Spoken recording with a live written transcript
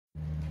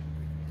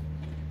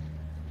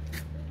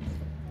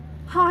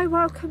Hi,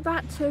 welcome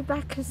back to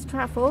Rebecca's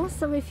Travels.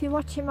 So if you're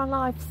watching my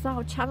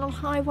lifestyle channel,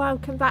 hi,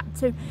 welcome back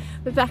to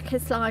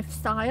Rebecca's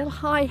Lifestyle.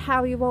 Hi,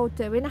 how are you all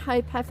doing? I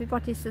hope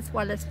everybody's as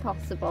well as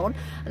possible,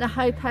 and I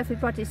hope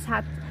everybody's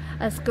had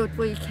as good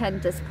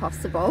weekend as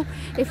possible.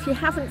 If you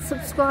haven't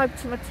subscribed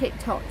to my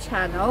TikTok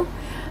channel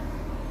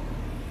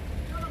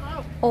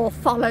or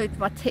followed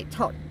my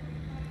TikTok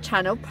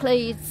channel,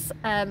 please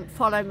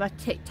follow my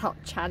TikTok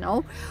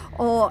channel,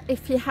 or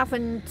if you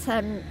haven't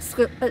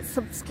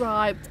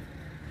subscribed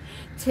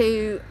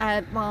to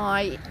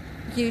my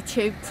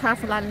YouTube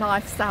travel and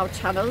lifestyle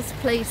channels,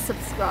 please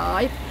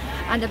subscribe,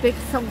 and a big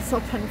thumbs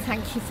up and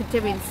thank you for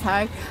doing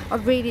so. I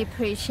really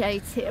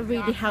appreciate it. It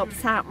really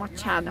helps out my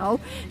channel.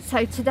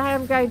 So today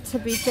I'm going to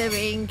be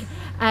doing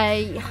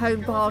a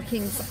home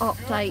bargains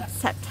update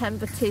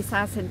September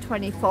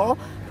 2024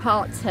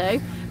 part 2.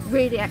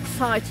 Really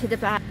excited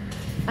about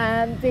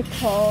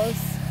because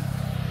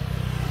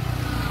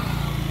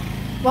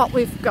what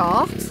we've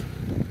got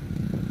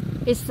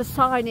is the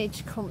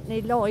signage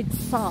company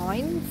Lloyd's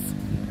Signs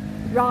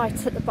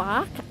right at the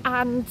back,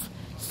 and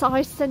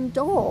Syson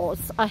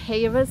doors are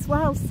here as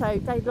well, so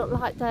they look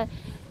like they're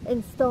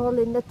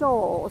installing the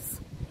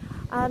doors.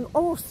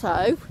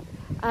 Also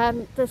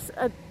there's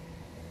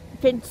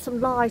been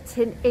some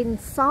lighting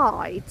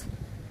inside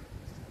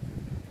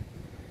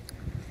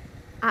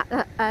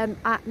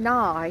at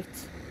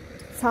night,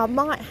 so I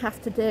might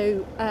have to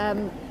do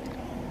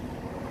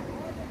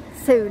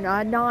sooner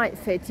a night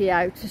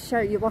video to show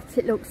you what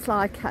it looks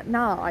like at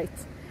night.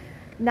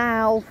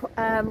 Now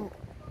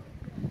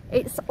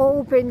it's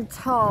all been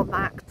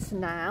tarmacked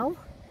now,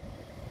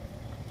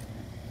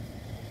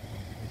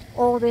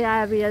 all the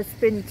area's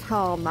been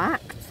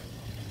tarmacked,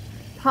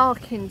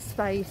 parking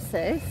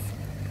spaces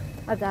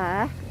are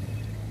there,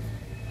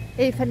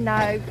 even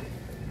though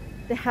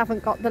they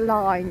haven't got the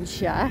lines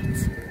yet,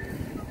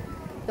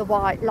 the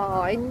white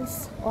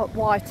lines, or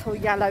white or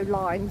yellow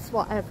lines,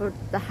 whatever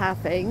they're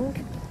having.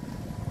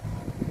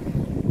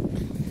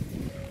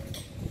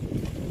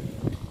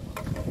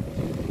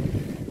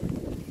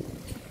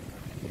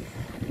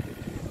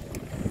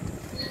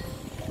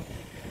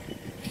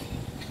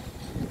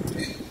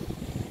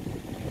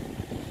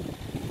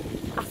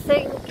 I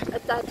think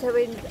they're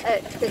doing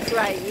the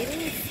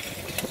drains,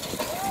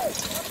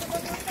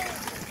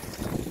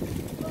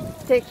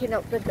 digging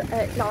up the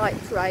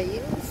light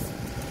drains.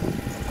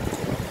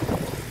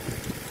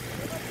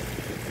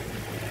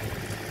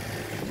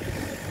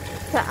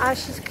 But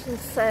as you can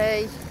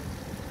see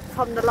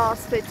from the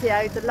last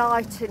video, the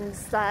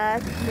lighting's there,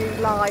 new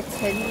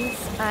lightings,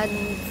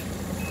 and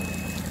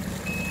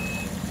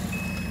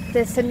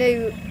there's a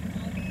new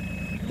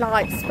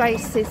light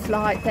spaces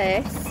like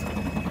this.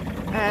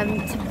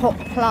 To put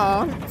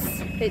plants,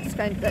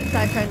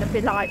 they're going to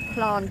be like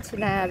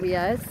planting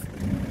areas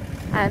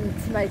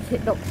to make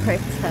it look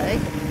pretty.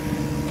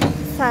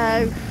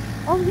 So,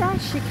 oh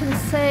yes, you can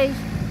see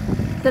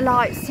the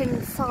lights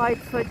inside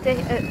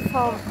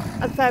from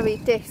a very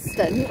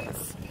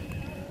distance.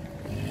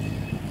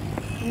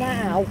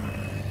 Now,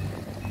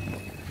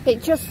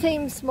 it just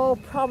seems more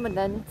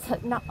prominent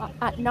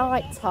at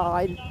night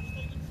time.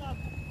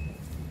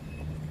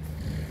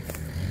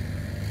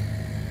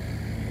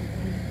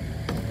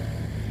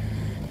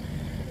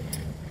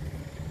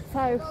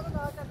 So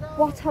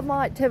what I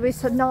might do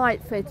is a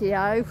night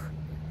video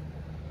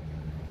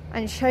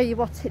and show you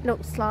what it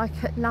looks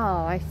like at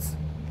night.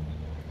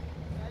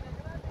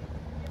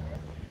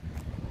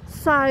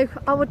 So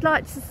I would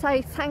like to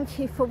say thank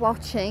you for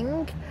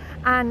watching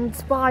and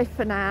bye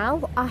for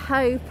now. I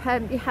hope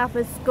you have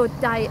a good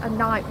day and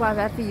night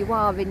wherever you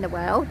are in the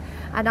world,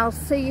 and I'll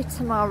see you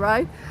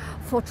tomorrow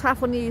for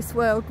Travel News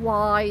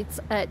Worldwide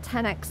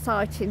 10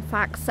 Exciting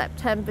Facts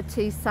September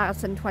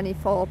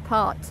 2024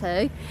 part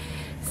 2.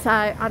 So,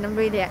 and I'm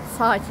really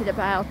excited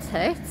about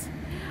it,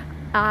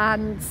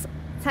 and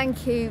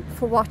thank you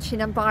for watching,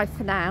 and bye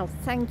for now.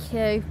 Thank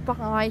you,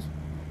 bye.